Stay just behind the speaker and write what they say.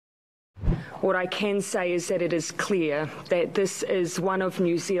What I can say is that it is clear that this is one of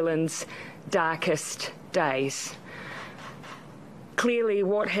New Zealand's darkest days. Clearly,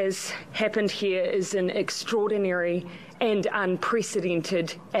 what has happened here is an extraordinary and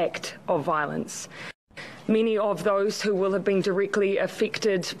unprecedented act of violence. Many of those who will have been directly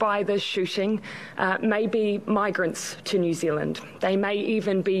affected by this shooting may be migrants to New Zealand. They may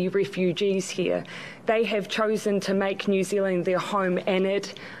even be refugees here. They have chosen to make New Zealand their home, and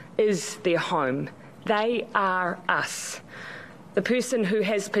it is their home. They are us. The person who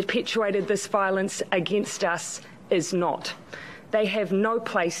has perpetuated this violence against us is not. They have no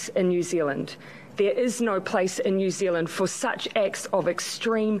place in New Zealand. There is no place in New Zealand for such acts of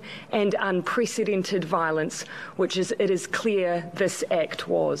extreme and unprecedented violence, which it is clear this act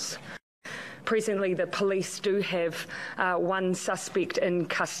was. Presently, the police do have one suspect in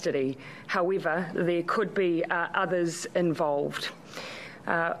custody. However, there could be others involved.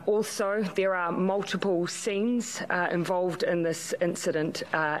 Also, there are multiple scenes involved in this incident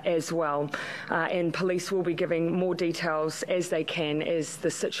as well, and police will be giving more details as they can as the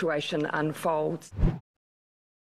situation unfolds.